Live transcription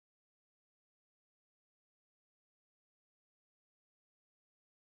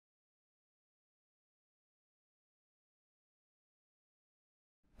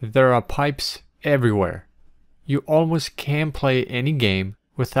There are pipes everywhere. You almost can't play any game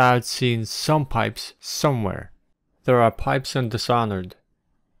without seeing some pipes somewhere. There are pipes in Dishonored,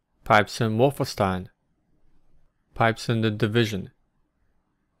 pipes in Wolfenstein, pipes in The Division,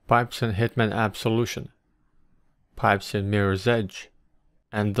 pipes in Hitman Absolution, pipes in Mirror's Edge,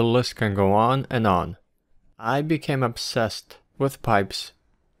 and the list can go on and on. I became obsessed with pipes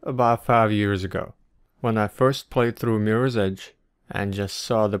about 5 years ago, when I first played through Mirror's Edge and just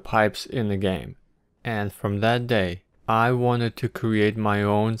saw the pipes in the game. And from that day, I wanted to create my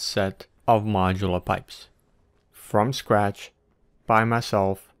own set of modular pipes. From scratch, by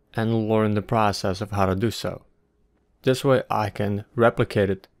myself, and learn the process of how to do so. This way I can replicate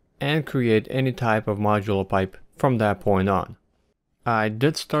it and create any type of modular pipe from that point on. I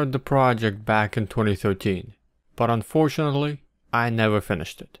did start the project back in 2013, but unfortunately, I never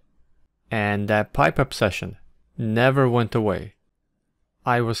finished it. And that pipe obsession never went away.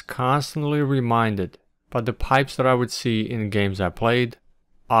 I was constantly reminded by the pipes that I would see in games I played,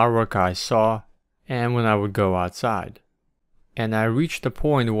 artwork I saw, and when I would go outside. And I reached a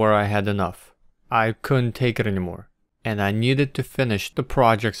point where I had enough. I couldn't take it anymore, and I needed to finish the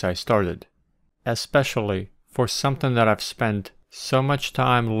projects I started, especially for something that I've spent so much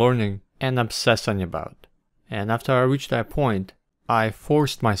time learning and obsessing about. And after I reached that point, I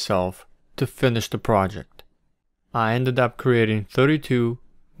forced myself to finish the project. I ended up creating 32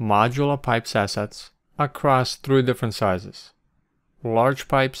 modular pipes assets across 3 different sizes: large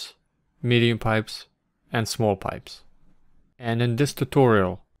pipes, medium pipes, and small pipes. And in this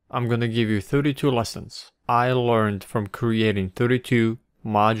tutorial, I'm gonna give you 32 lessons I learned from creating 32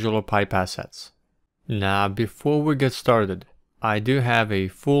 modular pipe assets. Now, before we get started, I do have a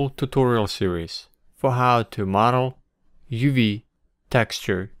full tutorial series for how to model, UV,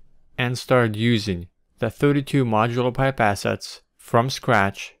 texture, and start using the 32 modular pipe assets from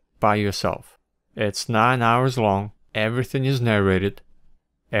scratch by yourself. It's 9 hours long, everything is narrated,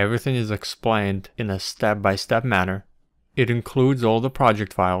 everything is explained in a step-by-step manner. It includes all the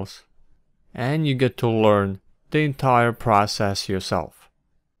project files, and you get to learn the entire process yourself.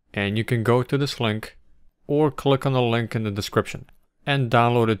 And you can go to this link or click on the link in the description and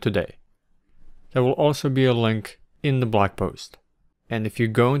download it today. There will also be a link in the blog post. And if you're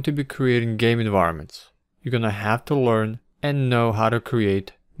going to be creating game environments, you're going to have to learn and know how to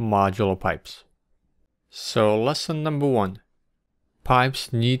create modular pipes. So lesson number 1.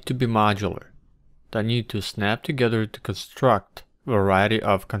 Pipes need to be modular. They need to snap together to construct a variety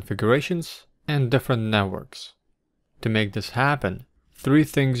of configurations and different networks. To make this happen, 3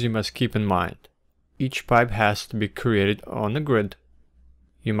 things you must keep in mind. Each pipe has to be created on a grid.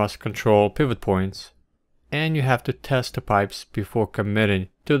 You must control pivot points, and you have to test the pipes before committing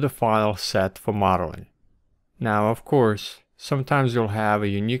to the final set for modeling. Now, of course, sometimes you'll have a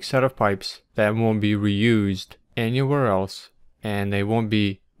unique set of pipes that won't be reused anywhere else, and they won't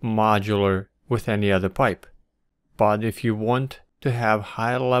be modular with any other pipe. But if you want to have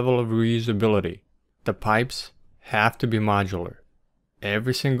high level of reusability, the pipes have to be modular.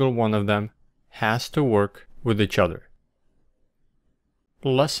 Every single one of them has to work with each other.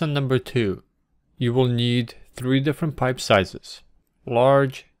 Lesson number 2. You will need 3 different pipe sizes: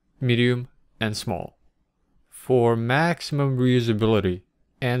 large, medium, and small. For maximum reusability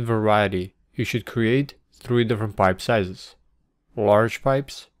and variety, you should create 3 different pipe sizes: large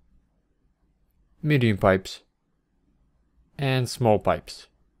pipes, medium pipes, and small pipes.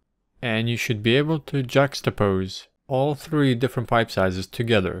 And you should be able to juxtapose all 3 different pipe sizes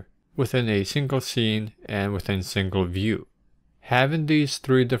together within a single scene and within a single view. Having these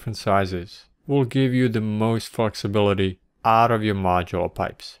 3 different sizes will give you the most flexibility out of your modular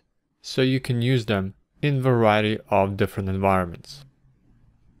pipes, so you can use them in a variety of different environments.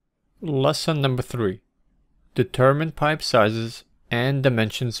 Lesson number 3. Determine pipe sizes and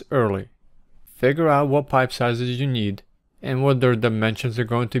dimensions early. Figure out what pipe sizes you need and what their dimensions are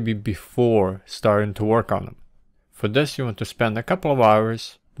going to be before starting to work on them. For this, you want to spend a couple of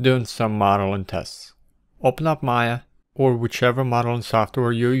hours doing some modeling tests. Open up Maya or whichever modeling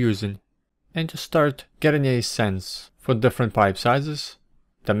software you're using and just start getting a sense for different pipe sizes,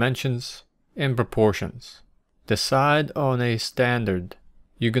 dimensions, and proportions. Decide on a standard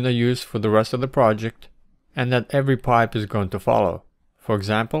you're going to use for the rest of the project and that every pipe is going to follow. For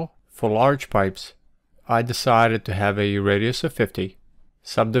example, for large pipes, I decided to have a radius of 50,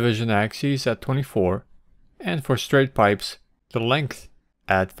 subdivision axes at 24, and for straight pipes, the length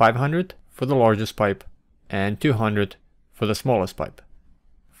at 500 for the largest pipe and 200 for the smallest pipe.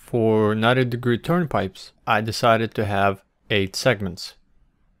 For 90-degree turn pipes, I decided to have 8 segments.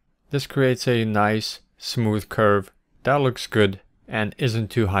 This creates a nice, smooth curve that looks good and isn't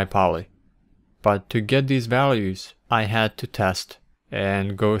too high poly. But to get these values, I had to test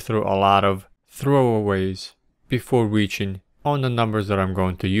and go through a lot of throwaways before reaching on the numbers that I'm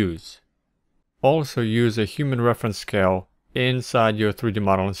going to use. Also use a human reference scale inside your 3D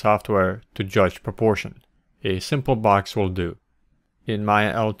modeling software to judge proportion. A simple box will do. In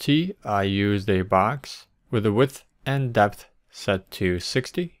my LT, I used a box with the width and depth set to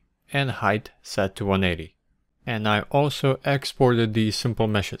 60 and height set to 180. And I also exported these simple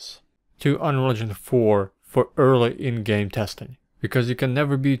meshes to Unreal Engine 4 for early in-game testing, because you can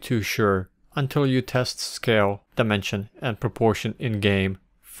never be too sure until you test scale, dimension, and proportion in-game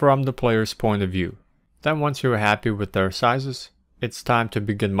from the player's point of view. Then once you're happy with their sizes, it's time to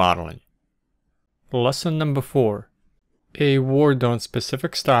begin modeling. Lesson number 4. A word on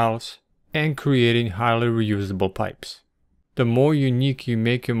specific styles and creating highly reusable pipes. The more unique you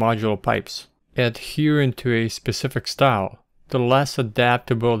make your modular pipes, adhering to a specific style, the less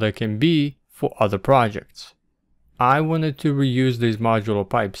adaptable they can be for other projects. I wanted to reuse these modular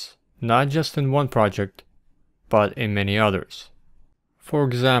pipes, not just in one project, but in many others. For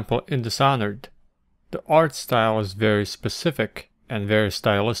example, in Dishonored, the art style is very specific and very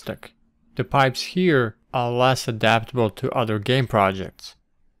stylistic. The pipes here are less adaptable to other game projects,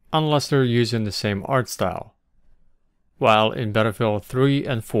 unless they're using the same art style. While in Battlefield 3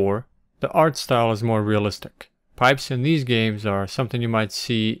 and 4, the art style is more realistic. Pipes in these games are something you might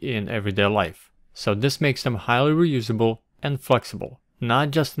see in everyday life, so this makes them highly reusable and flexible,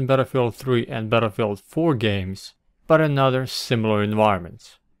 not just in Battlefield 3 and Battlefield 4 games, but in other similar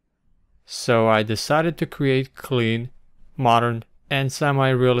environments. So I decided to create clean, modern, and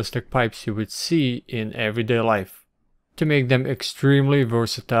semi-realistic pipes you would see in everyday life, to make them extremely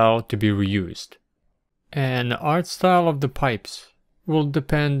versatile to be reused. And the art style of the pipes will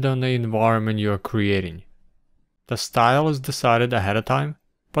depend on the environment you are creating. The style is decided ahead of time,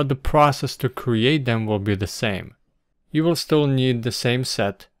 but the process to create them will be the same. You will still need the same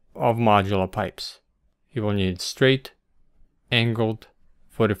set of modular pipes. You will need straight, angled,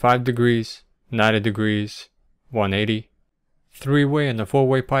 45 degrees, 90 degrees, 180, three-way and the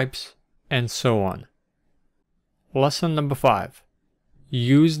four-way pipes, and so on. Lesson number 5.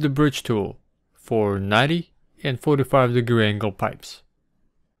 Use the bridge tool for 90 and 45 degree angle pipes.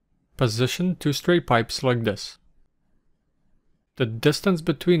 Position two straight pipes like this. The distance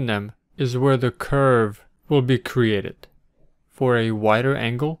between them is where the curve will be created. For a wider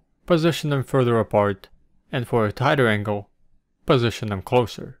angle, position them further apart, and for a tighter angle, position them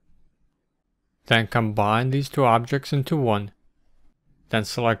closer. Then combine these two objects into one. Then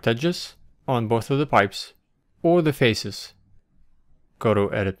select edges on both of the pipes or the faces. Go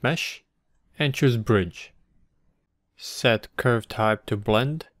to Edit Mesh and choose Bridge. Set curve type to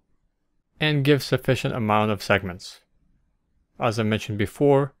blend and give sufficient amount of segments. As I mentioned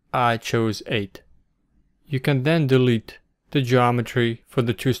before, I chose 8. You can then delete the geometry for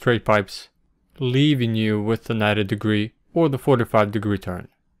the two straight pipes, leaving you with the 90 degree or the 45 degree turn.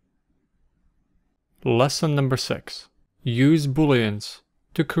 Lesson number 6. Use Booleans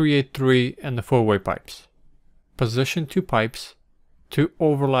to create 3 and the 4-way pipes. Position two pipes to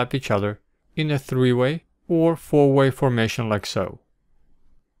overlap each other in a 3-way or 4-way formation like so.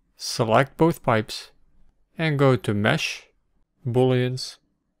 Select both pipes and go to Mesh, Booleans,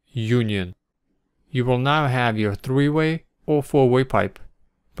 Union. You will now have your 3-way or 4-way pipe,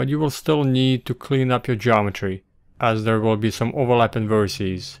 but you will still need to clean up your geometry as there will be some overlapping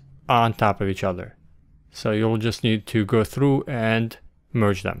vertices on top of each other. So you'll just need to go through and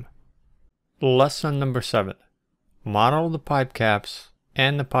merge them. Lesson number 7. Model the pipe caps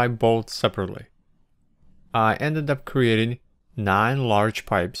and the pipe bolts separately. I ended up creating 9 large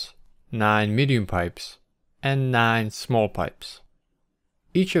pipes, 9 medium pipes, and 9 small pipes.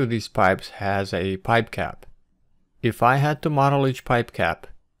 Each of these pipes has a pipe cap. If I had to model each pipe cap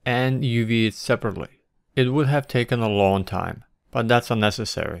and UV it separately, it would have taken a long time, but that's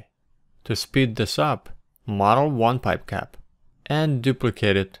unnecessary. To speed this up, model one pipe cap and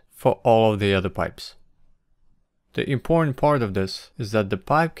duplicate it for all of the other pipes. The important part of this is that the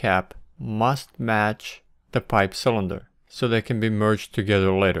pipe cap must match the pipe cylinder so they can be merged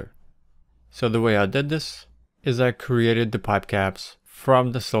together later. So the way I did this is I created the pipe caps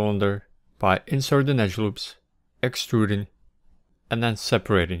from the cylinder by inserting edge loops, extruding, and then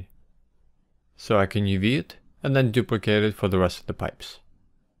separating. So I can UV it and then duplicate it for the rest of the pipes.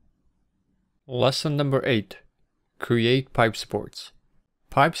 Lesson number 8. Create pipe supports.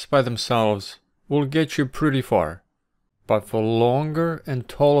 Pipes by themselves will get you pretty far, but for longer and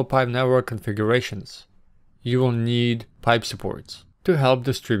taller pipe network configurations, you will need pipe supports to help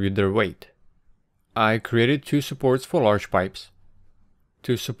distribute their weight. I created 2 supports for large pipes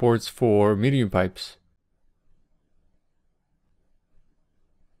 2 supports for medium pipes,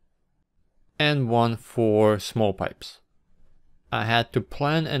 and 1 for small pipes. I had to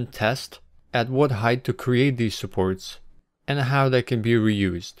plan and test at what height to create these supports and how they can be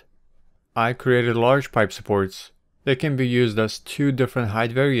reused. I created large pipe supports that can be used as 2 different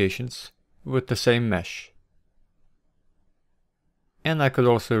height variations with the same mesh. And I could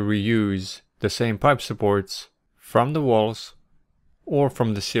also reuse the same pipe supports from the walls or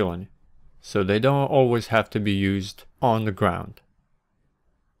from the ceiling, so they don't always have to be used on the ground.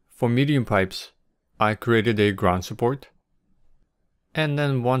 For medium pipes, I created a ground support, and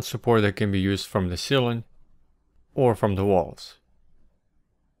then 1 support that can be used from the ceiling or from the walls.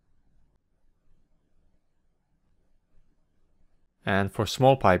 And for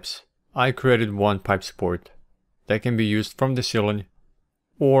small pipes, I created 1 pipe support that can be used from the ceiling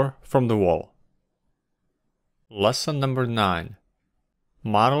or from the wall. Lesson number 9.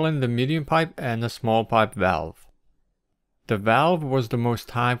 Modeling the medium pipe and the small pipe valve. The valve was the most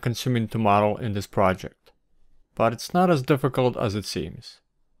time consuming to model in this project, but it's not as difficult as it seems.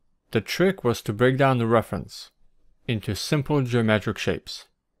 The trick was to break down the reference into simple geometric shapes.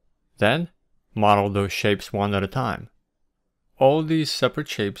 Then, model those shapes one at a time. All these separate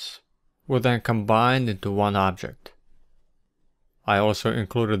shapes were then combined into one object. I also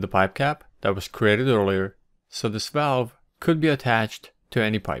included the pipe cap that was created earlier, so this valve could be attached to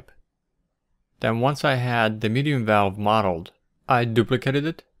any pipe. Then once I had the medium valve modeled, I duplicated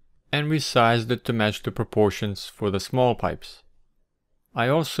it and resized it to match the proportions for the small pipes. I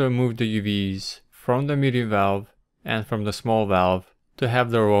also moved the UVs from the medium valve and from the small valve to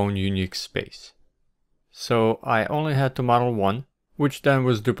have their own unique space. So I only had to model 1, which then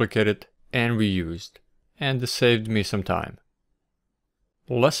was duplicated and reused, and this saved me some time.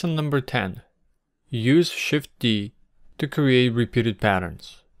 Lesson number 10. Use Shift+D to create repeated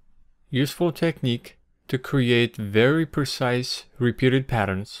patterns. Useful technique to create very precise repeated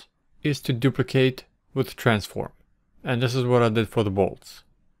patterns is to duplicate with transform. And this is what I did for the bolts.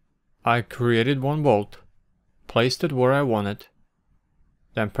 I created 1 bolt, placed it where I wanted,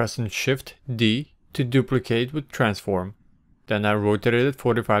 then pressing Shift+D to duplicate with transform. Then I rotated it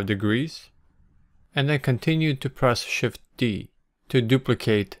 45 degrees, and then continued to press Shift+D to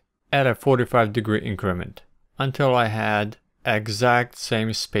duplicate at a 45-degree increment until I had exact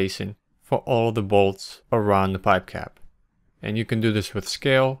same spacing for all the bolts around the pipe cap. And you can do this with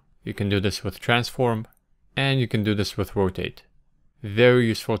scale, you can do this with transform, and you can do this with rotate. Very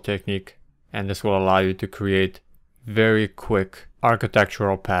useful technique, and this will allow you to create very quick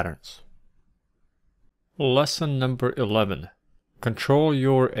architectural patterns. Lesson number 11. Control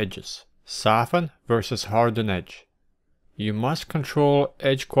your edges. Soften versus harden edge. You must control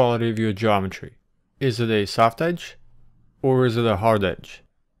edge quality of your geometry. Is it a soft edge or is it a hard edge?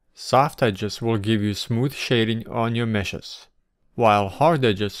 Soft edges will give you smooth shading on your meshes, while hard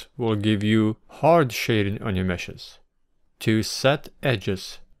edges will give you hard shading on your meshes. To set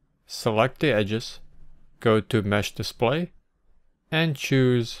edges, select the edges, go to Mesh Display, and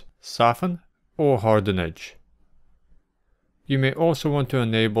choose Soften or Harden Edge. You may also want to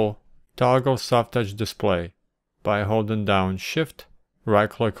enable Toggle Soft Edge Display by holding down Shift,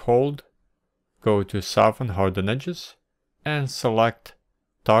 right-click Hold, go to Soften Harden Edges, and select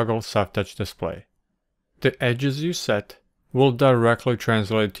Toggle Soft Edge Display. The edges you set will directly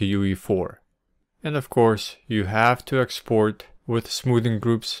translate to UE4. And of course, you have to export with smoothing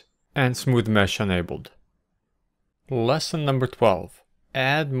groups and smooth mesh enabled. Lesson number 12.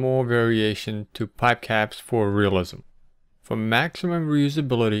 Add more variation to pipe caps for realism. For maximum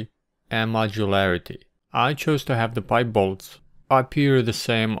reusability and modularity, I chose to have the pipe bolts appear the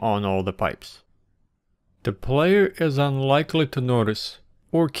same on all the pipes. The player is unlikely to notice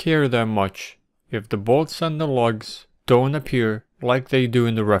or care that much if the bolts and the lugs don't appear like they do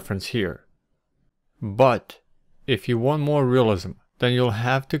in the reference here. But if you want more realism, then you'll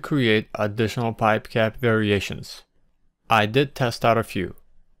have to create additional pipe cap variations. I did test out a few.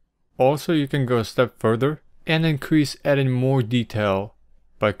 Also, you can go a step further and increase adding more detail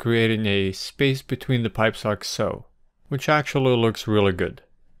by creating a space between the pipes like so, which actually looks really good.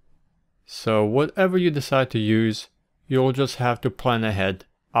 So whatever you decide to use, you'll just have to plan ahead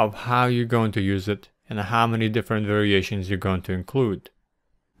of how you're going to use it and how many different variations you're going to include.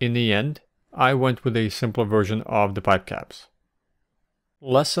 In the end, I went with a simpler version of the pipe caps.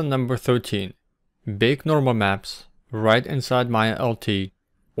 Lesson number 13. Bake normal maps right inside Maya LT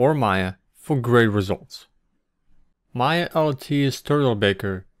or Maya for great results. Maya LT's Turtle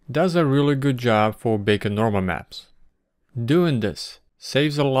Baker does a really good job for baking normal maps. Doing this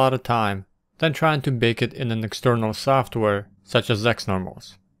saves a lot of time than trying to bake it in an external software such as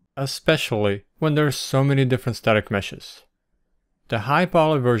X-normals, especially when there are so many different static meshes. The high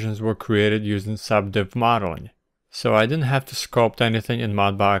poly versions were created using subdiv modeling, so I didn't have to sculpt anything in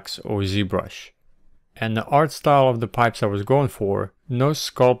Modbox or ZBrush. And the art style of the pipes I was going for, no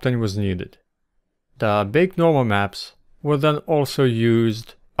sculpting was needed. The big normal maps were then also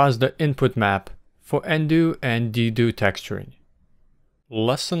used as the input map for Endo and Dedo texturing.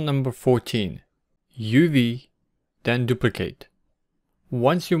 Lesson number 14. UV, then duplicate.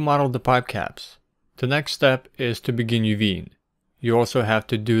 Once you model the pipe caps, the next step is to begin UVing. You also have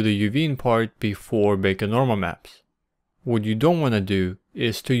to do the UVing part before making normal maps. What you don't want to do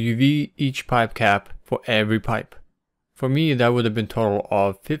is to UV each pipe cap for every pipe. For me, that would have been a total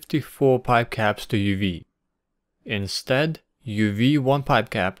of 54 pipe caps to UV. Instead, UV one pipe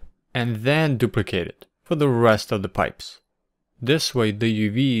cap and then duplicate it for the rest of the pipes. This way the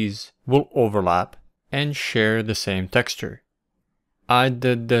UVs will overlap and share the same texture. I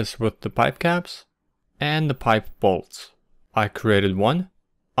did this with the pipe caps and the pipe bolts. I created one,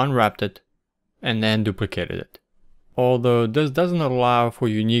 unwrapped it, and then duplicated it. Although this doesn't allow for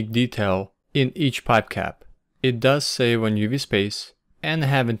unique detail in each pipe cap, it does save on UV space and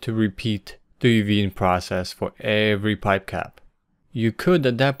having to repeat the UVing process for every pipe cap. You could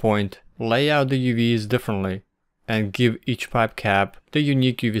at that point lay out the UVs differently and give each pipe cap the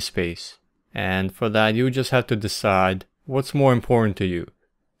unique UV space. And for that you just have to decide what's more important to you.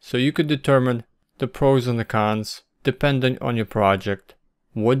 So you could determine the pros and the cons depending on your project,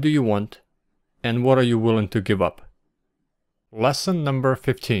 what do you want, and what are you willing to give up. Lesson number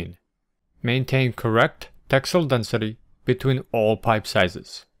 15. Maintain correct textile density between all pipe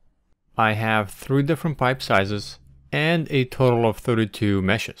sizes. I have 3 different pipe sizes and a total of 32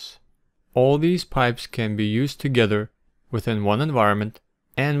 meshes. All these pipes can be used together within one environment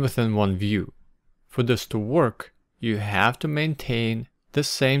and within one view. For this to work, you have to maintain the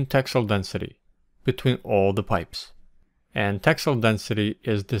same textile density between all the pipes. And textile density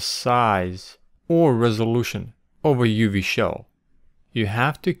is the size or resolution of a UV shell. You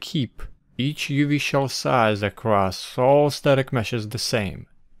have to keep each UV shell size across all static meshes the same.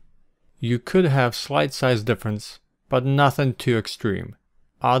 You could have slight size difference, but nothing too extreme.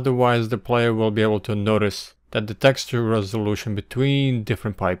 Otherwise the player will be able to notice that the texture resolution between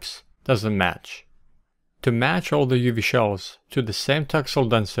different pipes doesn't match. To match all the UV shells to the same textile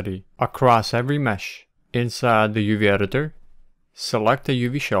density across every mesh, inside the UV editor, select a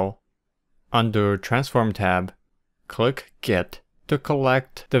UV shell. Under Transform tab, click Get to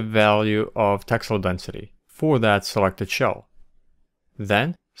collect the value of textile density for that selected shell.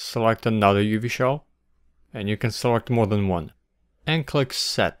 Then select another UV shell, and you can select more than one, and click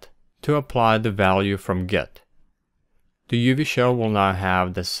Set to apply the value from Get. The UV shell will now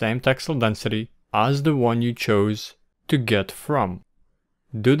have the same textile density as the one you chose to get from.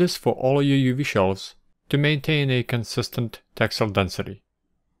 Do this for all your UV shells to maintain a consistent textile density.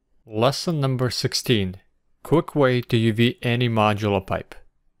 Lesson number 16. Quick way to UV any modular pipe.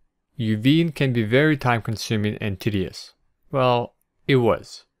 UVing can be very time consuming and tedious. Well, it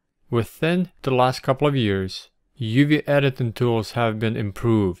was. Within the last couple of years, UV editing tools have been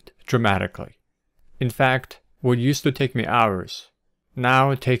improved dramatically. In fact, what used to take me hours,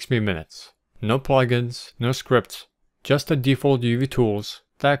 now it takes me minutes. No plugins, no scripts, just the default UV tools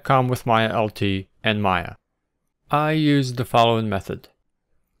that come with Maya LT and Maya. I used the following method.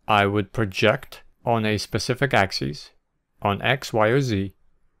 I would project on a specific axis, on X, Y, or Z.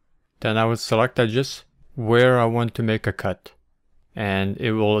 Then I would select edges where I want to make a cut, and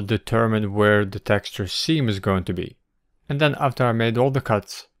it will determine where the texture seam is going to be. And then after I made all the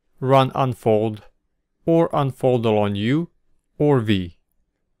cuts, run unfold or unfold along U or V.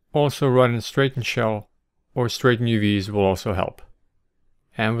 Also running straighten shell or straighten UVs will also help.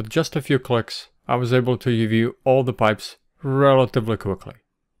 And with just a few clicks, I was able to UV all the pipes relatively quickly.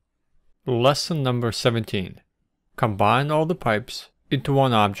 Lesson number 17. Combine all the pipes into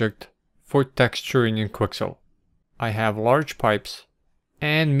one object for texturing in Quixel. I have large pipes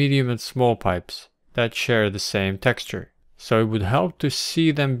and medium and small pipes that share the same texture, so it would help to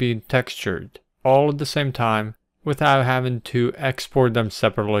see them being textured all at the same time without having to export them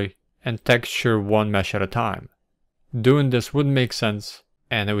separately and texture one mesh at a time. Doing this wouldn't make sense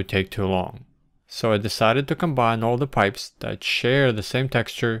and it would take too long. So I decided to combine all the pipes that share the same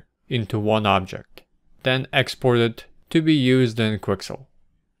texture into one object, then export it to be used in Quixel.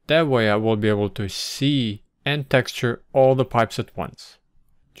 That way I will be able to see and texture all the pipes at once.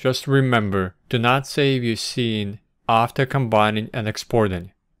 Just remember, do not save your scene after combining and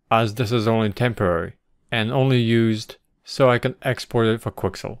exporting, as this is only temporary and only used so I can export it for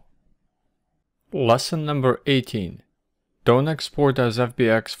Quixel. Lesson number 18. Don't export as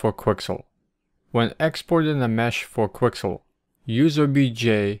FBX for Quixel. When exporting a mesh for Quixel, use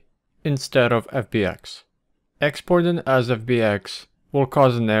OBJ instead of FBX. Exporting as FBX will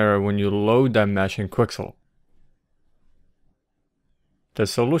cause an error when you load that mesh in Quixel. The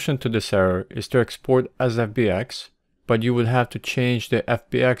solution to this error is to export as FBX, but you would have to change the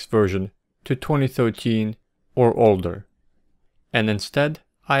FBX version to 2013 or older. And instead,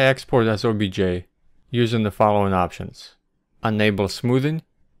 I export as OBJ using the following options: enable smoothing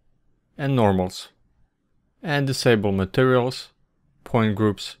and normals, and disable materials, point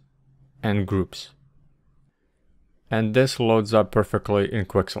groups, and groups. And this loads up perfectly in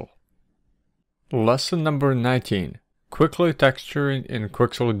Quixel. Lesson number 19. Quickly texturing in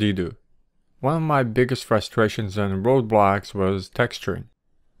Quixel-D. One of my biggest frustrations and roadblocks was texturing.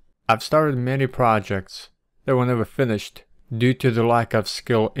 I've started many projects that were never finished due to the lack of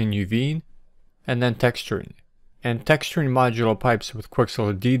skill in UVing and then texturing. And texturing modular pipes with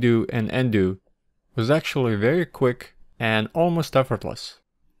Quixel-D and Endo was actually very quick and almost effortless.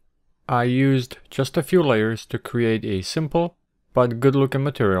 I used just a few layers to create a simple but good looking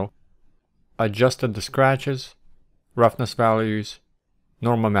material, adjusted the scratches, roughness values,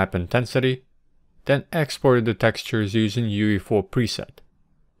 normal map intensity, then exported the textures using UE4 preset.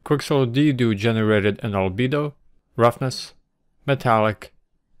 Quixel-D generated an albedo, roughness, metallic,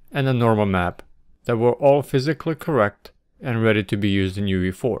 and a normal map that were all physically correct and ready to be used in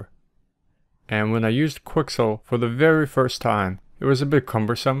UE4. And when I used Quixel for the very first time, it was a bit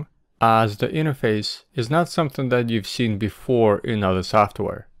cumbersome, as the interface is not something that you've seen before in other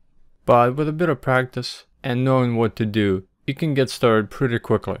software. But with a bit of practice and knowing what to do, you can get started pretty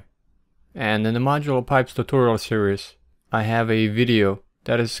quickly. And in the Modular Pipes tutorial series, I have a video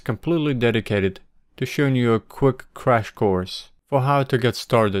that is completely dedicated to showing you a quick crash course for how to get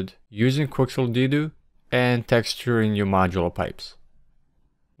started using Quixel-D and texturing your modular pipes.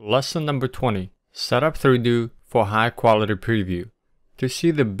 Lesson number 20. Set up 3D for high quality preview. To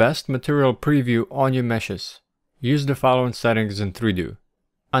see the best material preview on your meshes, use the following settings in 3D.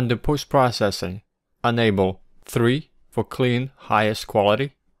 Under post-processing, enable 3 for clean highest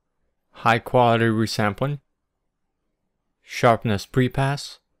quality, high quality resampling, sharpness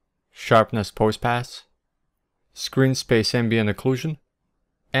pre-pass, sharpness post-pass, screen space ambient occlusion,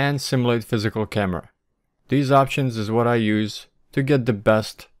 and simulate physical camera. These options is what I use to get the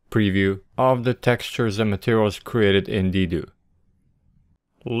best preview of the textures and materials created in D.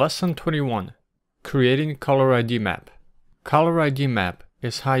 Lesson 21. Creating Color ID Map. Color ID Map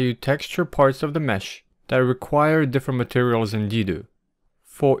is how you texture parts of the mesh that require different materials in D.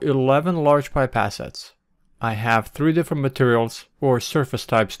 For 11 large pipe assets, I have 3 different materials or surface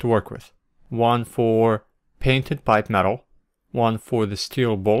types to work with. One for painted pipe metal, one for the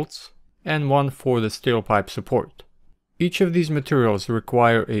steel bolts, and one for the steel pipe support. Each of these materials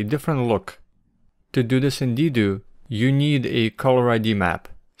require a different look. To do this in D, you need a color ID map,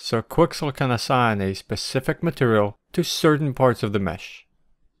 so Quixel can assign a specific material to certain parts of the mesh.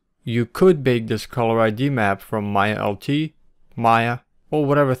 You could bake this color ID map from Maya LT, Maya, or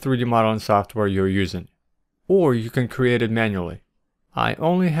whatever 3D modeling software you're using. Or you can create it manually. I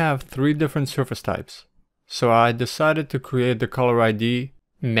only have 3 different surface types, so I decided to create the color ID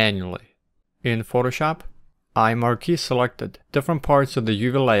manually. In Photoshop, I marquee selected different parts of the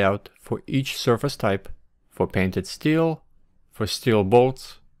UV layout for each surface type, for painted steel, for steel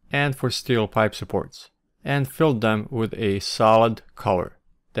bolts, and for steel pipe supports, and filled them with a solid color.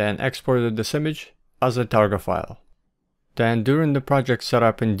 Then exported this image as a target file. Then during the project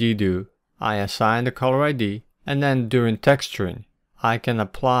setup in D, I assign the color ID, and then during texturing, I can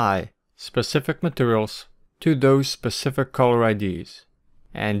apply specific materials to those specific color IDs,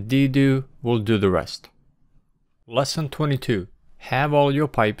 and D will do the rest. Lesson 22. Have all your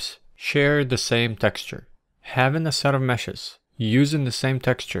pipes share the same texture. Having a set of meshes using the same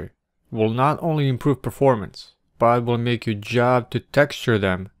texture will not only improve performance, but will make your job to texture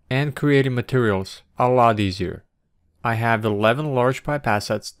them and creating materials a lot easier. I have 11 large pipe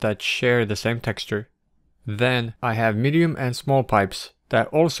assets that share the same texture. Then I have medium and small pipes that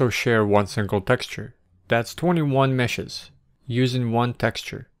also share one single texture. That's 21 meshes using one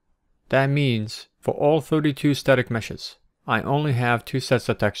texture. That means for all 32 static meshes, I only have 2 sets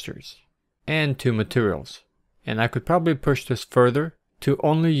of textures and 2 materials. And I could probably push this further to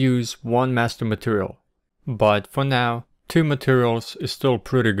only use 1 master material. But for now, 2 materials is still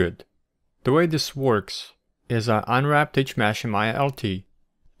pretty good. The way this works is I unwrapped each mesh in my LT,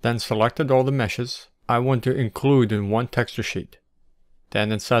 then selected all the meshes I want to include in one texture sheet.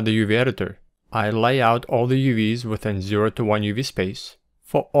 Then inside the UV editor, I lay out all the UVs within 0 to 1 UV space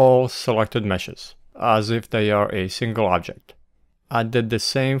for all selected meshes, as if they are a single object. I did the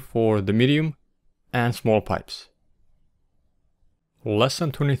same for the medium and small pipes.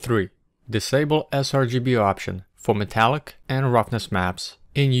 Lesson 23. Disable sRGB option for metallic and roughness maps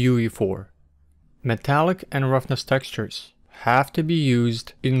in UE4. Metallic and roughness textures have to be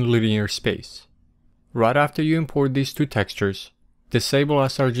used in linear space. Right after you import these two textures, disable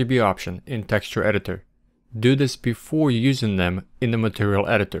sRGB option in Texture Editor. Do this before using them in the Material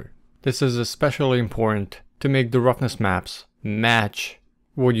Editor. This is especially important to make the roughness maps match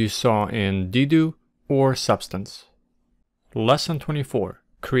what you saw in Dedo or Substance. Lesson 24.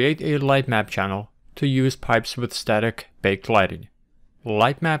 Create a light map channel to use pipes with static baked lighting.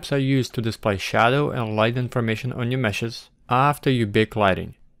 Light maps are used to display shadow and light information on your meshes after you bake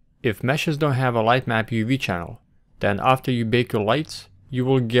lighting. If meshes don't have a light map UV channel, then after you bake your lights, you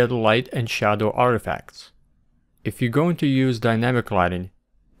will get light and shadow artifacts. If you're going to use dynamic lighting,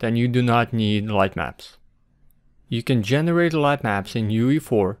 then you do not need light maps. You can generate light maps in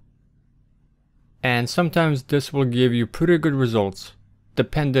UE4, and sometimes this will give you pretty good results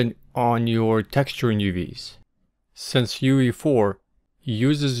depending on your texturing UVs, since UE4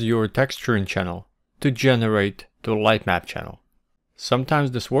 uses your texturing channel to generate the light map channel.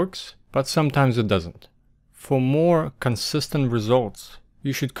 Sometimes this works, but sometimes it doesn't. For more consistent results,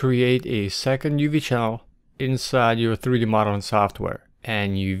 you should create a second UV channel inside your 3D modeling software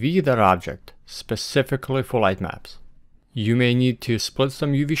and UV that object specifically for light maps. You may need to split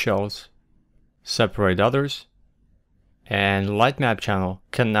some UV shells, separate others, and light map channel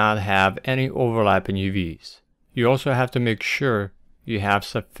cannot have any overlapping UVs. You also have to make sure you have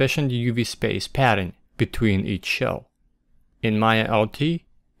sufficient UV space padding between each shell. In Maya LT,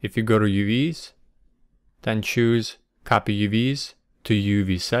 if you go to UVs, then choose Copy UVs to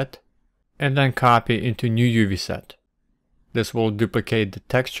UV set, and then copy into New UV set. This will duplicate the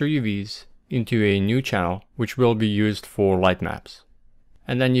texture UVs into a new channel which will be used for light maps.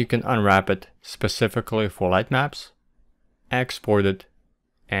 And then you can unwrap it specifically for light maps, export it,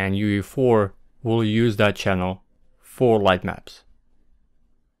 and UE4 will use that channel for light maps.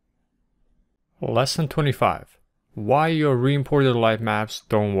 Lesson 25. Why your re-imported light maps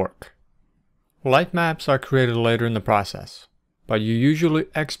don't work. Light maps are created later in the process, but you usually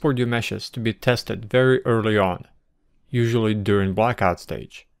export your meshes to be tested very early on, usually during blackout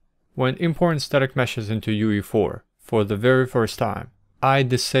stage. When importing static meshes into UE4 for the very first time, I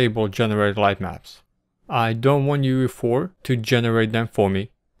disable generate light maps. I don't want UE4 to generate them for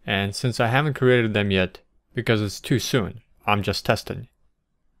me, and since I haven't created them yet, because it's too soon, I'm just testing.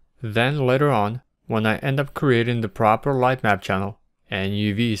 Then later on, when I end up creating the proper light map channel and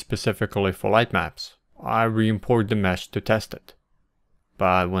UV specifically for light maps, I re-import the mesh to test it.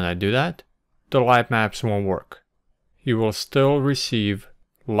 But when I do that, the light maps won't work. You will still receive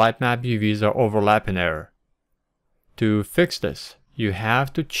light map UVs are overlapping error. To fix this, you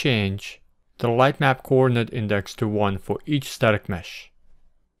have to change the light map coordinate index to 1 for each static mesh.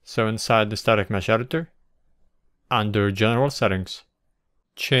 So inside the static mesh editor, under General Settings,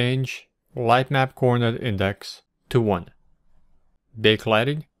 change light map coordinate index to 1. Bake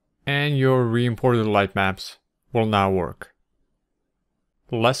lighting and your re-imported light maps will now work.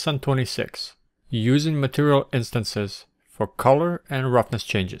 Lesson 26. Using material instances for color and roughness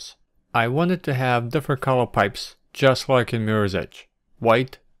changes. I wanted to have different color pipes just like in Mirror's Edge.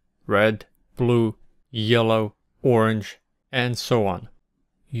 White, red, blue, yellow, orange, and so on.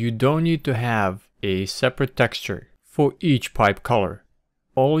 You don't need to have a separate texture for each pipe color.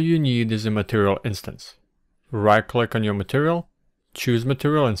 All you need is a material instance. Right-click on your material, choose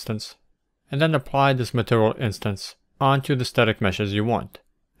material instance, and then apply this material instance onto the static meshes you want,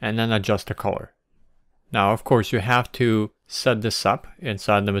 and then adjust the color. Now, of course, you have to set this up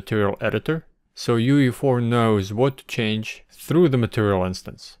inside the material editor, so UE4 knows what to change through the material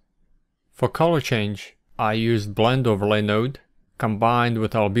instance. For color change, I used Blend Overlay node combined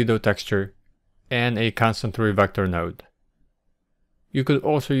with Albedo texture and a concentrate vector node. You could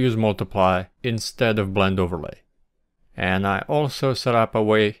also use Multiply instead of Blend Overlay. And I also set up a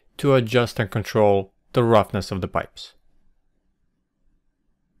way to adjust and control the roughness of the pipes.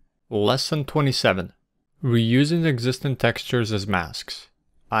 Lesson 27. Reusing existing textures as masks.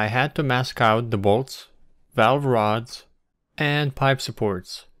 I had to mask out the bolts, valve rods, and pipe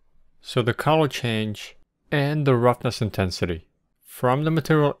supports, so the color change and the roughness intensity from the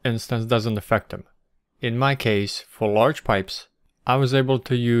material instance doesn't affect them. In my case, for large pipes, I was able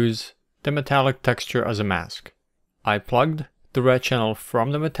to use the metallic texture as a mask. I plugged the red channel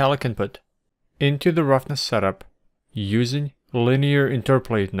from the metallic input into the roughness setup using Linear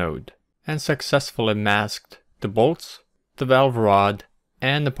Interpolate node and successfully masked the bolts, the valve rod,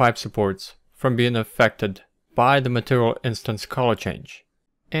 and the pipe supports from being affected by the material instance color change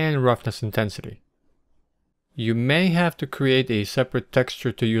and roughness intensity. You may have to create a separate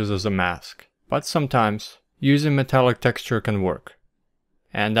texture to use as a mask, but sometimes using metallic texture can work.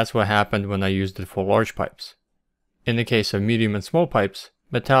 And that's what happened when I used it for large pipes. In the case of medium and small pipes,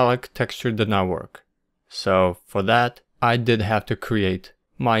 metallic texture did not work. So for that, I did have to create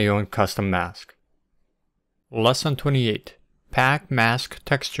my own custom mask. Lesson 28. Pack mask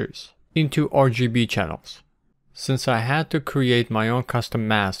textures into RGB channels. Since I had to create my own custom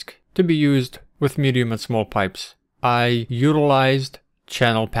mask to be used with medium and small pipes, I utilized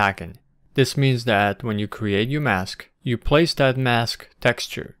channel packing. This means that when you create your mask, you place that mask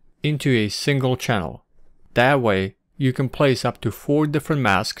texture into a single channel. That way, you can place up to 4 different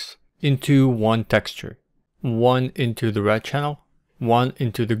masks into one texture. 1 into the red channel, 1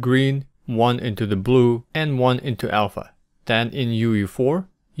 into the green, 1 into the blue, and 1 into alpha. Then in UE4,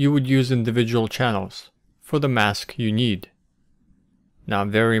 you would use individual channels for the mask you need. Now,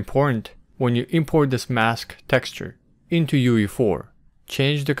 very important, when you import this mask texture into UE4,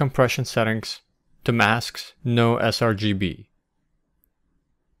 change the compression settings to masks no sRGB.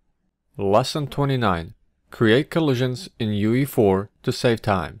 Lesson 29. Create collisions in UE4 to save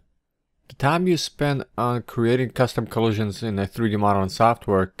time. The time you spend on creating custom collisions in a 3D modeling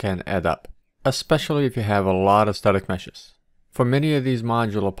software can add up, especially if you have a lot of static meshes. For many of these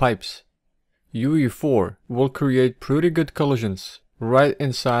modular pipes, UE4 will create pretty good collisions right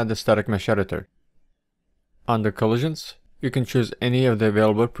inside the static mesh editor. Under collisions, you can choose any of the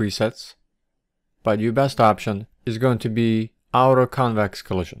available presets, but your best option is going to be outer convex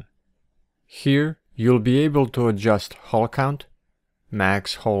collision. Here, you'll be able to adjust hull count,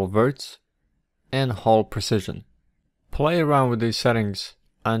 max hull verts, and hull precision. Play around with these settings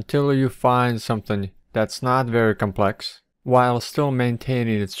until you find something that's not very complex while still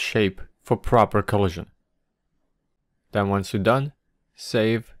maintaining its shape for proper collision. Then once you're done,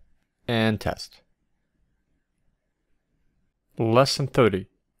 save and test. Lesson 30.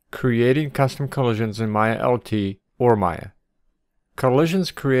 Creating custom collisions in Maya LT or Maya.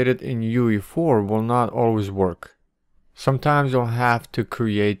 Collisions created in UE4 will not always work. Sometimes you'll have to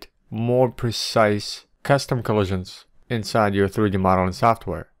create more precise custom collisions inside your 3D modeling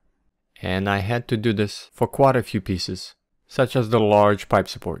software. And I had to do this for quite a few pieces, such as the large pipe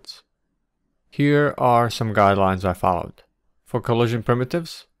supports. Here are some guidelines I followed. For collision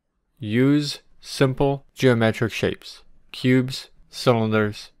primitives, use simple geometric shapes, cubes,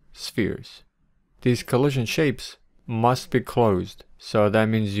 cylinders, spheres. These collision shapes must be closed, so that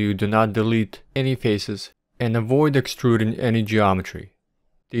means you do not delete any faces and avoid extruding any geometry.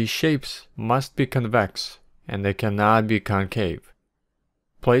 These shapes must be convex and they cannot be concave.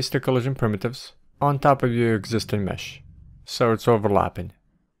 Place the collision primitives on top of your existing mesh, so it's overlapping.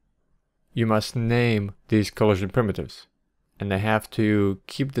 You must name these collision primitives, and they have to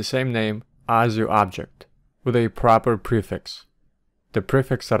keep the same name as your object, with a proper prefix. The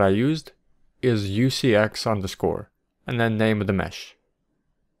prefix that I used is UCX_, and then name of the mesh.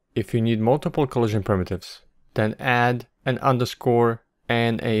 If you need multiple collision primitives, then add an underscore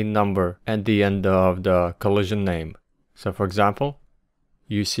and a number at the end of the collision name. So for example,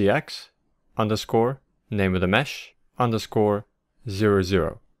 UCX_, name of the mesh,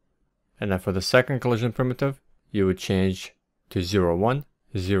 _00. And then for the second collision primitive, you would change to 01,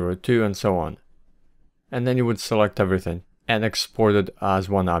 02, and so on. And then you would select everything and export it as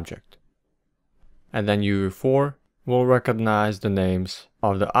one object. And then UE4 will recognize the names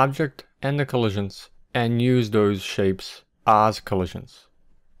of the object and the collisions and use those shapes as collisions.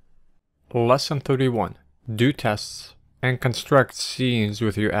 Lesson 31. Do tests and construct scenes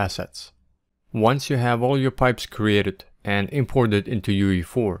with your assets. Once you have all your pipes created and imported into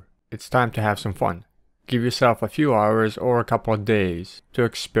UE4, it's time to have some fun. Give yourself a few hours or a couple of days to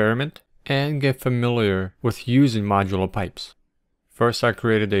experiment and get familiar with using modular pipes. First, I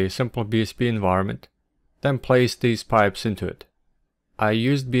created a simple BSP environment, then placed these pipes into it. I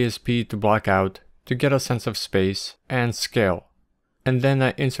used BSP to block out to get a sense of space and scale, and then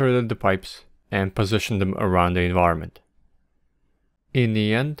I inserted the pipes and positioned them around the environment. In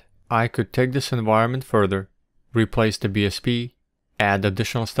the end, I could take this environment further, replace the BSP, add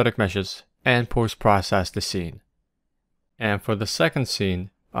additional static meshes, and post-process the scene. And for the second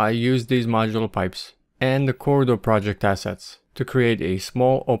scene, I used these modular pipes and the corridor project assets to create a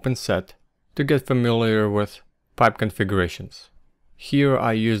small open set to get familiar with pipe configurations. Here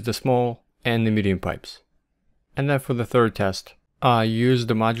I used the small and the medium pipes. And then for the third test, I used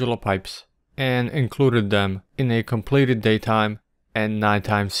the modular pipes and included them in a completed daytime and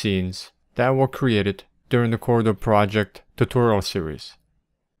nighttime scenes that were created during the corridor project tutorial series.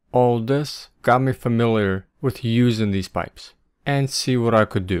 All this got me familiar with using these pipes and see what I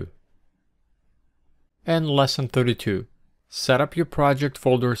could do. And lesson 32. Set up your project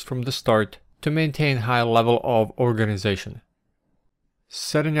folders from the start to maintain high level of organization.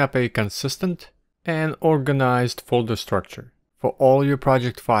 Setting up a consistent and organized folder structure for all your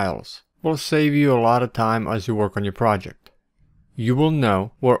project files will save you a lot of time as you work on your project. You will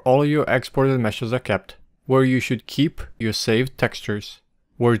know where all your exported meshes are kept, where you should keep your saved textures,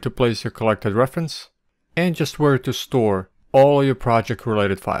 where to place your collected reference, and just where to store all your project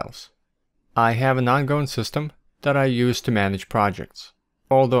related files. I have an ongoing system that I use to manage projects,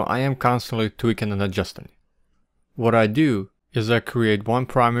 although I am constantly tweaking and adjusting. What I do is I create one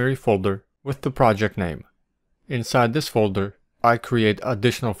primary folder with the project name. Inside this folder, I create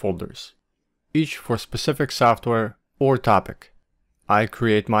additional folders, each for specific software or topic. I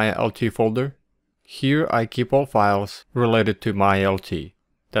create my LT folder. Here I keep all files related to my LT.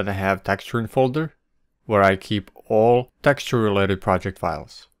 Then I have texturing folder, where I keep all texture related project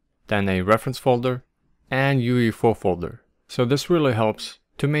files. Then a reference folder and UE4 folder. So this really helps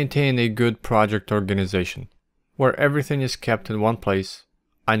to maintain a good project organization, where everything is kept in one place.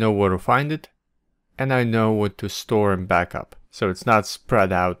 I know where to find it, and I know what to store and back up, so it's not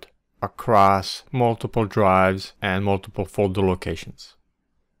spread out across multiple drives and multiple folder locations.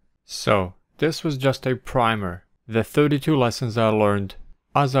 So this was just a primer, the 32 lessons I learned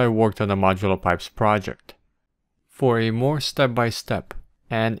as I worked on the Modular Pipes project. For a more step-by-step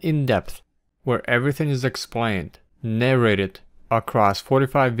and in-depth, where everything is explained, narrated across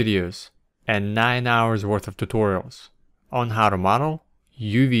 45 videos and 9 hours worth of tutorials on how to model,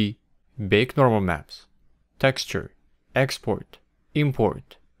 UV, bake normal maps, texture, export,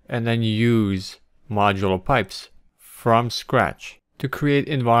 import, and then use modular pipes from scratch to create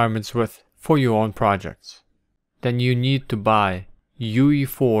environments with for your own projects, then you need to buy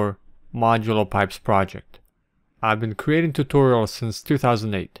UE4 Modular Pipes project. I've been creating tutorials since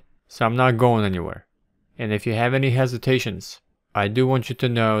 2008, so I'm not going anywhere. And if you have any hesitations, I do want you to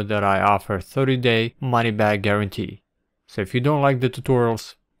know that I offer 30-day money-back guarantee. So if you don't like the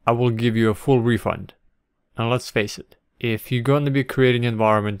tutorials, I will give you a full refund. And let's face it, if you're going to be creating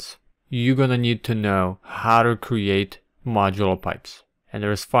environments, you're going to need to know how to create modular pipes. And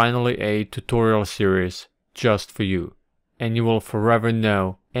there is finally a tutorial series just for you. And you will forever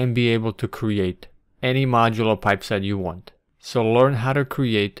know and be able to create any modular pipes that you want. So learn how to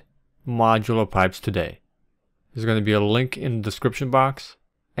create modular pipes today. There's going to be a link in the description box,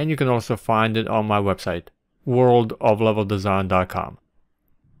 and you can also find it on my website, worldofleveldesign.com.